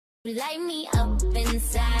Light me up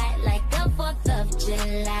inside like the 4th of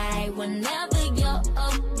July. Whenever you're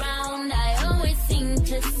around, I always seem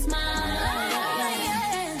to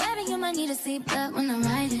smile. Baby, you might need a seatbelt when I'm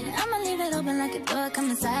riding. I'ma leave it open like a door,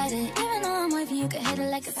 come inside it. Even though I'm wavy, you can hit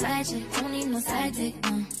it like a side chick. Don't need no side dick,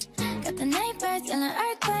 Got the neighbors yelling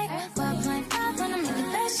earthquake. 4.5 when I'm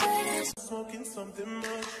making that shit. Smoking something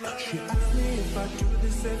much like she asked me if I do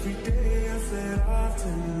this every day. I said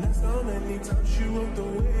often. That's how many times you rode the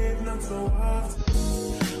wave, not so often.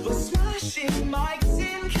 We're smashing mics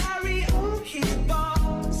in karaoke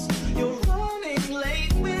bars. You're running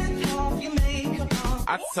late with half your makeup on.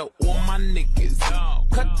 I tell all my niggas,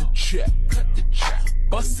 cut the check,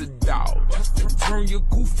 bust it down, turn your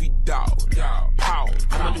goofy dog, pow.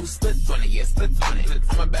 I'ma do splits on it, yeah, splits on it.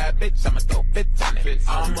 I'm a bad bitch, I'ma throw fits on it.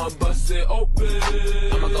 I'ma bust it open,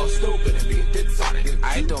 I'ma go stupid and be a ditz on it.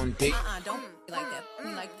 I don't dig. Don't be like that.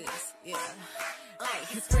 Me like this, yeah. Ay,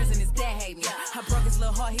 his friends and his dad hate me. I broke his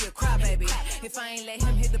little heart, he a crybaby. If I ain't let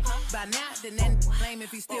him hit the by now, then that blame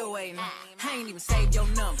if he's still waiting. I ain't even saved your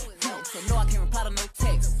number, so no, I can't reply to no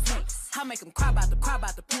text. I make him cry about the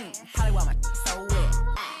probably why my so wet.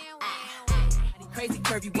 Crazy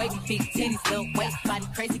curvy wavy big titties, little waist body.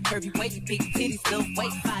 Crazy curvy wavy big titties, little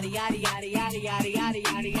waist body. Yaddy yaddy yaddy yaddy yaddy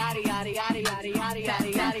yaddy yaddy yaddy yaddy yaddy yaddy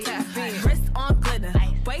yaddy yaddy. Wrist on glitter,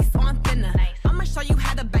 waist on thinner. I'ma show you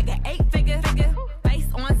how to bag an 8-figure. Face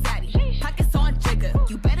on zaddy, pockets on jigger.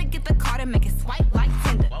 You better get the card and make it swipe like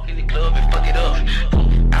Tinder. Walk in the club and fuck it up.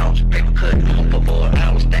 Ouch, paper cut, for 4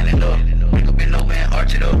 hours standing up. Pick up in over and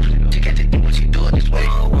arch it up. She can't take what she do it this way.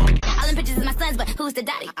 All them pictures of my sons, but who's the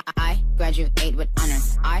daddy? I graduate with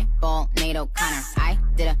honors. I ball NATO Connor. I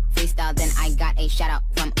did a freestyle, then I got a shout out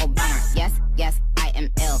from Obama. Yes, I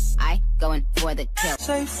am ill. I going for the kill.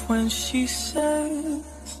 Safe when she says,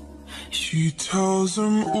 she tells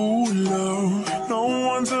him, ooh, love, no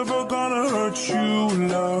one's ever gonna hurt you,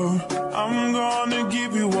 love. I'm gonna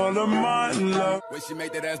give you all of my love. When she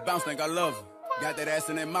make that ass bounce, think I love her. Got that ass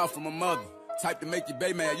in that mouth from her mother. Type to make you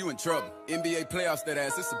bay mad, you in trouble. NBA playoffs, that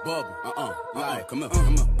ass, it's a bubble. Come on,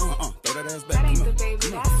 throw that ass back. That ain't the baby,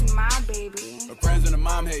 that's my baby. Her friends and her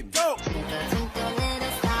mom hate me. Go!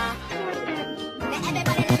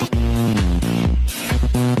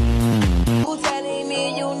 You telling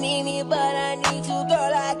me you need me, but I need you,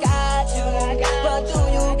 girl, I got you. But do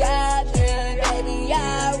you got me, baby,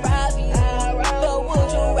 I'll rob you. But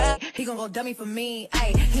would you rob? He gon' go dummy for me,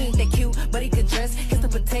 ayy. He ain't that cute, but he could dress. He's to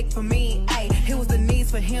protect for me, ayy. It was the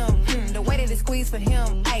needs for him, the way that it squeezed for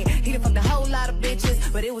him, ayy. He done fucked a whole lot of bitches,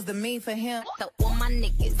 but it was the me for him. So all my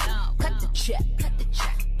niggas, cut the check,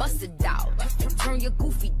 bust it down, turn your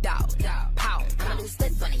goofy dog, pow. I'ma do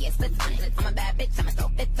splits on it, yeah, splits on it. I'm a bad bitch, I'ma throw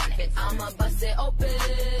fits on it. I'ma bust it open,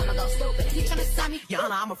 I'ma go stupid. You tryna stop me? Your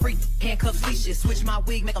Honor, I'm a freak. Handcuffs, leashes, switch my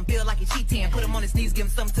wig, make him feel like he's cheating. Put him on his knees, give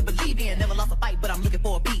him something to believe in. Never lost a fight, but I'm looking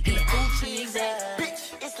for a beat.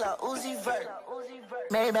 Bitch, it's La Uzi Vert.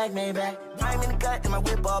 Maybach. I'm in the gut and my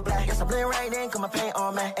whip all black. Guess I blend right in, cause my paint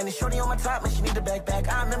on Mac. And the shorty on my top, man, she need the backpack.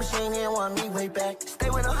 I remember she ain't even want me way back. Stay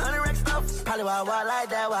with 100 racks stuff. Probably why I walk like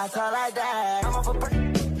that, why I talk like that. I'm off a break.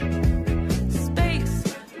 Space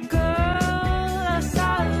girl, I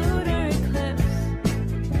saw a lunar eclipse.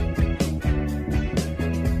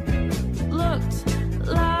 Looked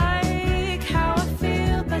like how I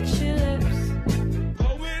feel, but your lips.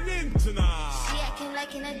 Going in tonight. She acting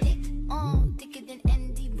like an addict, thicker than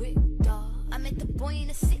Andy Rick, dawg. I met the boy in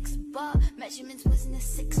a 6-bar, measurements was in a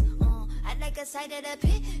 6, I like a side of the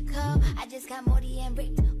pickup. I just got Morty and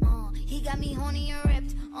ripped, he got me horny and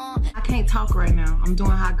ripped, I can't talk right now. I'm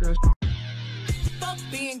doing hot girl. Fuck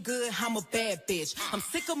being good, I'm a bad bitch. I'm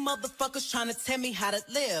sick of motherfuckers trying to tell me how to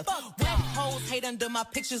live. Wet hoes hate under my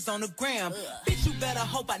pictures on the gram. Bitch, you better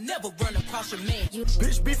hope I never run across your man.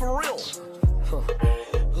 Bitch, be for real.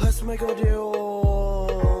 Let's make a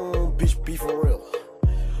deal. Bitch, be for real.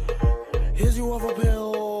 Here's you off a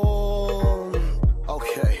pill.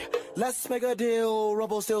 Okay, let's make a deal.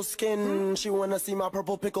 Rubble still skin. She wanna see my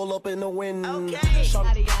purple pickle up in the wind. Okay.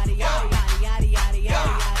 Yaddy yaddy yaddy yaddy yaddy yaddy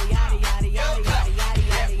yaddy yaddy yaddy yaddy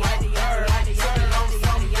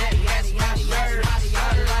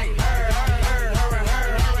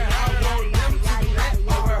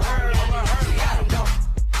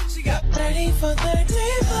For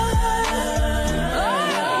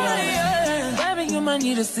 35. Baby, you might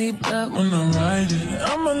need a seatbelt when I'm riding.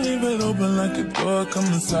 I'ma leave it open like a door, come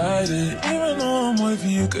inside it. Even though I'm wavy,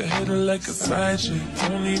 you can hit it like a side chick.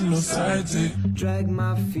 Don't need no side dick. Drag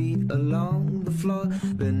my feet along the floor.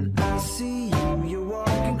 Then I see you, you're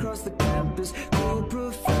walking across the campus. Cool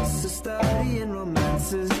professor studying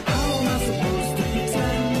romances. How am I supposed to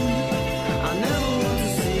pretend? I never want to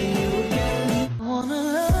see you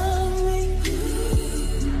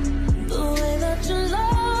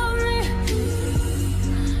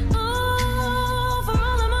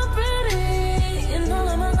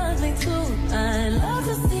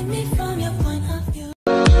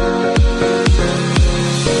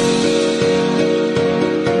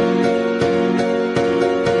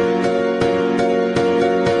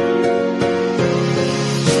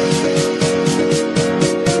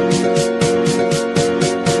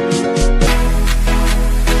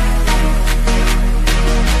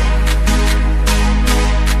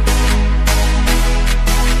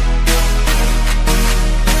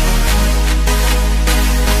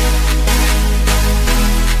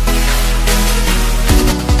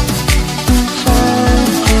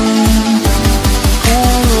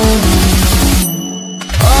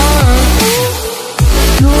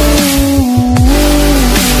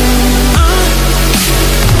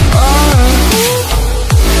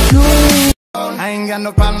got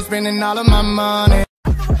no problem spending all of my money.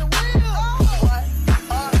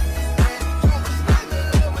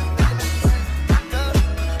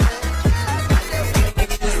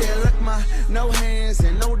 No hands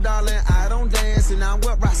and no darling, I don't dance. And I'm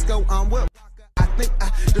with Roscoe, I'm with Rocker. I think I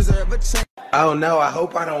deserve a chance. Oh no, I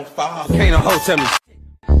hope I don't fall. Can't no hoe tell me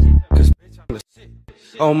cause bitch, I'm the shit.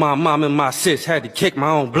 Oh, my mom and my sis had to kick my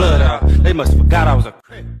own blood out. They must have forgot I was a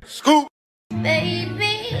crip. Scoop!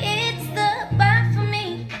 Baby, it's the vibe for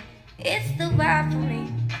me. It's the vibe for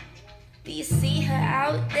me. Do you see her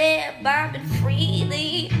out there bobbing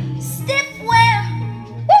freely? Stiff wear.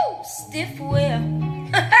 Woo! Stiff wear.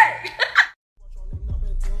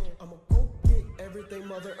 I'ma go get everything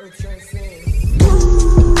Mother Earth transcends.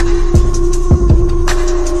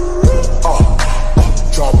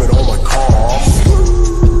 Drop it on my car.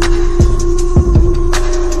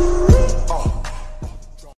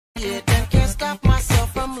 Yeah, I can't stop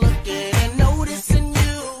myself from looking and noticing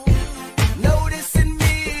you, noticing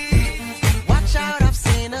me. Watch out, I've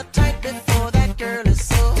seen a type before. That girl is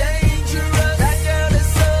so dangerous. That girl is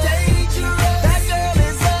so dangerous. That girl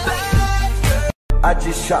is so bad girl. I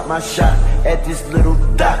just shot my shot at this little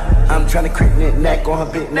dot. I'm trying to crit knack on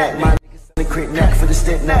her big neck. My niggas crit knack for the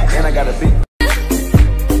stint knack, and I got a big.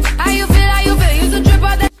 How you feel? How you feel? Used to trip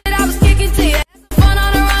out that I was kicking to you. Fun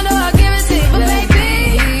on the rondo, I'll give it to you. But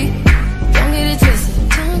baby, don't get it twisted.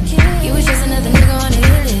 You was just another nigga on the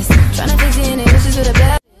hit list. Tryna fix any issues with a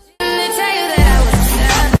bad. Let me tell you that I was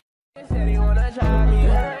sad. Said he wanna try me.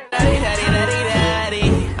 Daddy.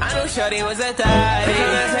 I knew Shorty was a thotty.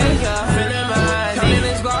 Gonna take off in the mind. Counting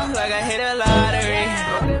this golf like I hit a lottery.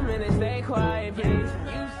 All them minutes, stay quiet, please.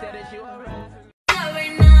 You said that you were right.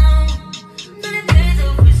 Right now, but it pays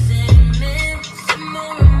over sentiment. Some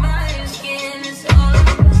more of my skin is all the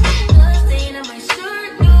stain on my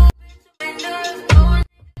shirt. No, my nerves going.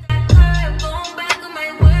 I cry, going back on my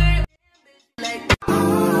word. Like.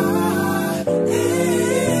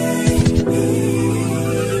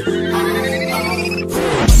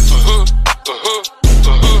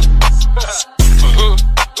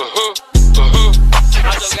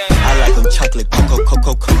 I like them chocolate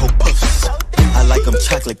cocoa puffs. I like them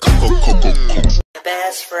chocolate cocoa.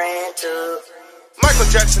 Best friend too. Michael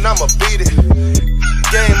Jackson, I'ma beat it.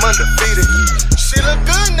 Game undefeated. She look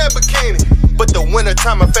good in that bikini, but the winter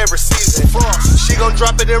time my favorite season. She gon'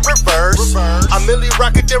 drop it in reverse. I Millie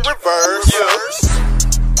rock it in reverse. She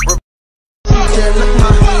said, look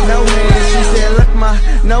my no hands. She said, look my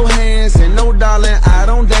no hands and no darling, I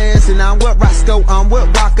don't dance. And I'm with Roscoe, I'm with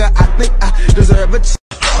Rocker. I think I deserve a chance.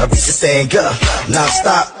 I beat the thing up, now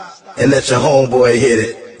stop, and let your homeboy hit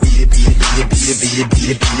it. Beat it.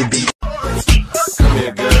 Come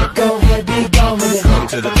here, girl. Go ahead, be gone with it. Come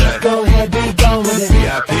to the back. Go ahead, be gone with it.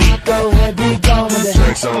 VIP. Go ahead, be gone with it.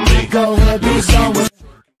 Drinks on me. Go ahead, be gone with it.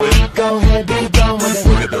 Go ahead, be gone with it.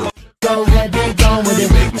 Look at the Go ahead, be gone with you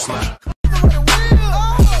it. make me smile.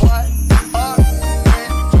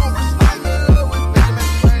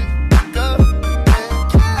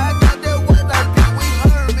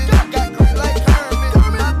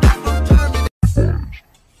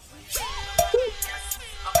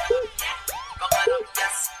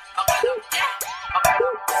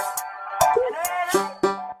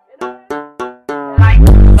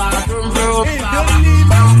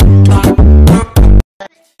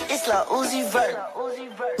 It's like Uzi Vert.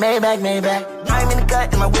 Maybach. I'm in the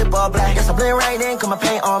cut and my whip all black. Guess I blend right in, cause my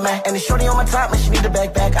paint all matte. And the shorty on my top, man, she need the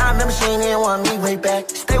backpack. I remember she ain't even want me way back.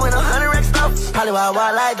 Stay with 100 racks stuff. Probably why I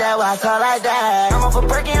walk like that, why I talk like that. I'm off a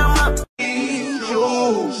perky, I'm up. She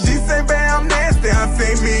say, babe, I'm nasty, I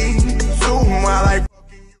say me too. I like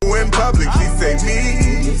fucking you in public, she say me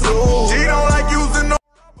too. She don't like using no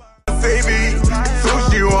I say me too.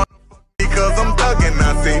 She wanna fuck because I'm thugging, I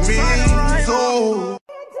say me too.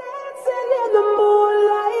 Dancing in the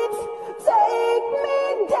moonlight, take me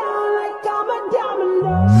down like I'm a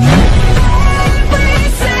domino. Every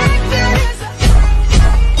second is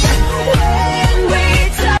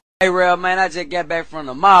Hey, real man, I just got back from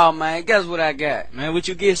the mall, man. Guess what I got? Man, what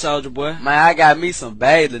you get, soldier boy? Man, I got me some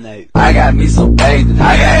bathing apes. I got me some bathing.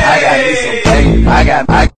 I got me some bathing.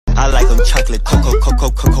 I like them chocolate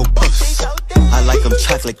cocoa puffs. I like them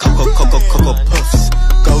chocolate cocoa puffs.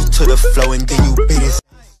 Go to the flow and then you beat it.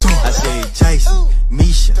 I say Jason,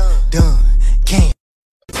 Misha, Dunn, Cam.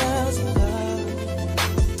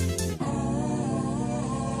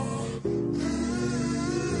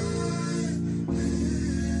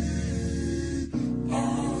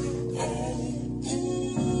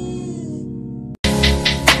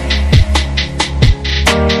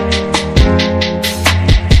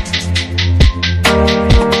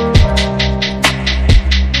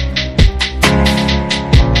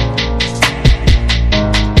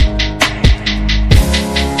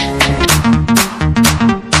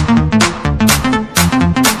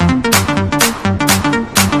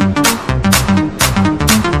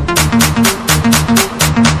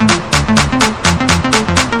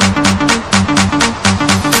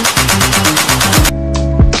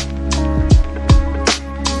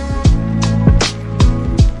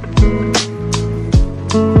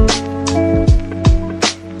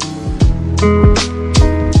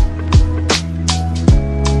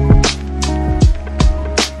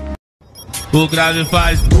 O grave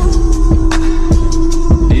faz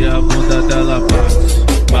e a bunda dela bate,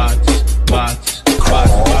 bate, bate,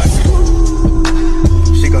 bate, bate.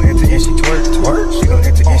 She gon' enter and she twerk, twerk. She gon'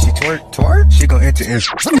 enter and she twerk, twerk. She gon' enter and she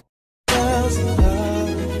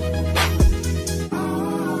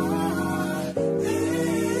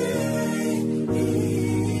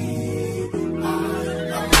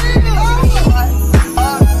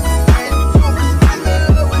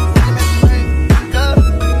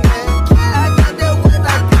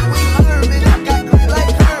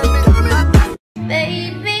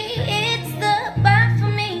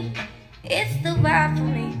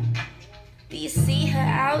Do you see her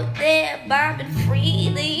out there bobbing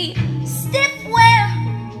freely? Stiff wear,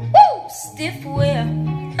 woo, stiff wear.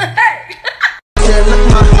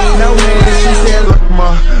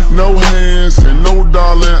 No hands and no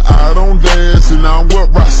darling, I don't dance. And I'm with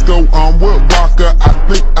Roscoe, I'm with Rocker. I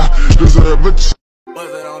think I deserve a chance.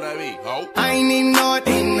 What's that on that beat, ho? I ain't even know it,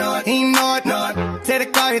 ain't know it. Take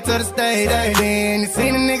the car here to the stage, then you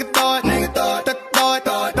seen a nigga thought,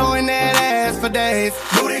 throwing that ass for days.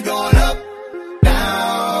 Booty going up,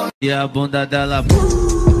 down. E a bunda dela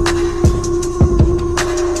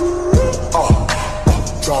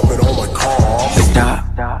drop it on my car. Stop,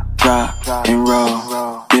 drop, and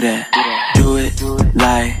roll. Do that, do it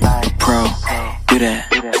like a pro. Do that.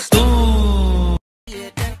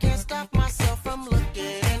 Can't stop myself from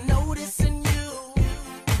looking and noticing you,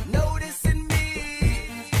 noticing me.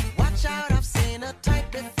 Watch out, I've seen a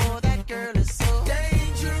type before. That girl is so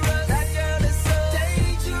dangerous. That girl is so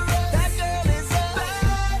dangerous. That girl is so bad.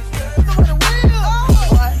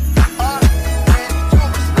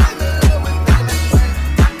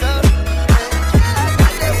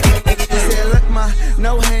 Said, look,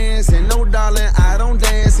 no hands and no darling, I don't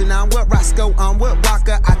dance. And I'm with Roscoe, I'm with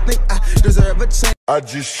Rocker. I think I deserve a chance. I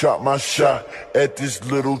just shot my shot at this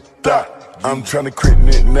little dot. I'm tryna crit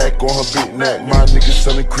knick-knack on her big neck. My niggas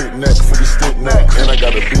selling crit-knack for the stick knack. And I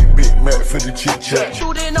got a big Mac for the chit-chat.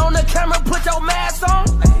 Shoot in on the camera, put your mask on.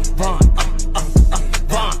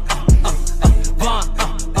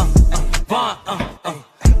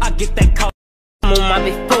 I get that call. I'm on my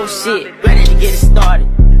before shit, ready to get it started.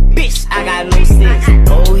 Bitch, I got no sense.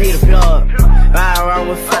 Oh, hit the plug. Ride around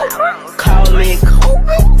with folk. Call me Coke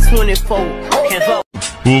 24. Can't fuck.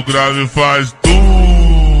 O grave faz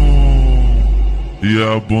e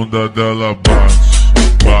a bunda dela bate,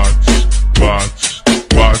 bate, bate,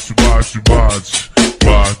 bate, bate, bate,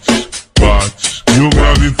 bate, bate. E o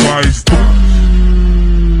grave faz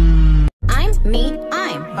I'm me,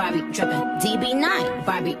 I'm Barbie drippin', DB9,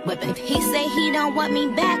 Barbie whippin'. If he say he don't want me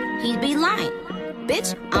back, he'd be lying.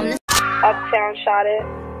 Bitch, I'm the Uptown shot it.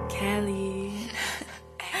 Cali.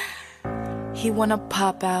 He wanna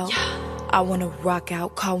pop out. I wanna rock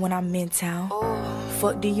out, call when I'm in town.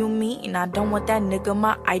 Fuck do you mean? I don't want that nigga,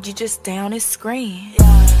 my IG just down his screen.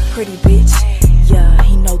 Pretty bitch, yeah,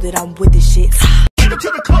 he know that I'm with the shit. to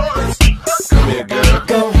the chorus. Come here, girl.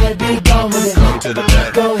 Go ahead, be gone with it. Come to the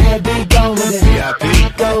back. Go ahead, be gone with it.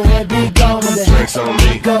 VIP. Go ahead, be gone with it. Drinks on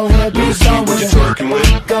me. Go ahead, be gone with it. What you twerking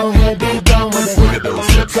with? Go ahead, be gone with it. Look at those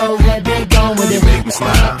hips. Go ahead, be gone with it. You make me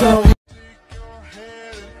smile. Go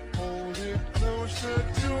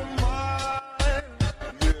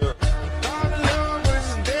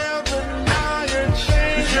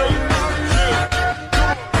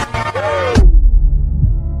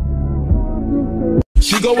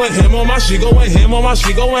She going ham on my, she going ham on my,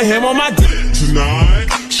 she going ham on my dick tonight.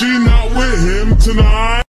 She not with him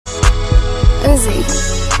tonight. Uzi,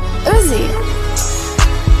 Uzi,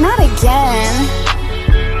 not again.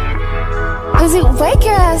 Uzi, wake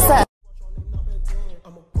your ass up.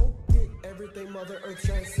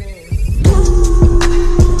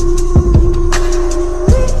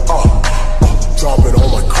 Drop it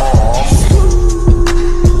on my car.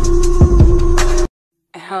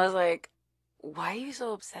 And I was like, why are you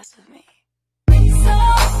so obsessed with me?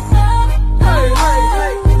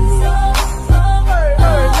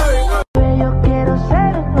 Yo quiero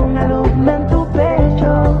ser una luz en tu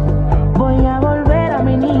pecho. Voy a volver a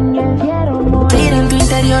mi niñez. Quiero morir en tu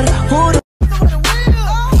interior, juro.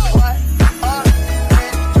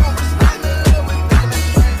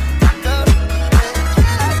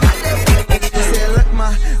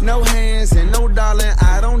 No hands and no darling,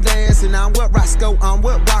 I don't dance. And I'm with Roscoe, I'm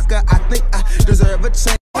with Rocker. I think I deserve a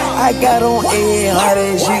chance. I got on A hard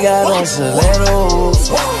and she got on stilettos.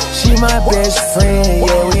 She my best friend,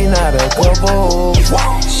 yeah, we not a couple.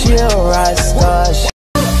 She a rock star, she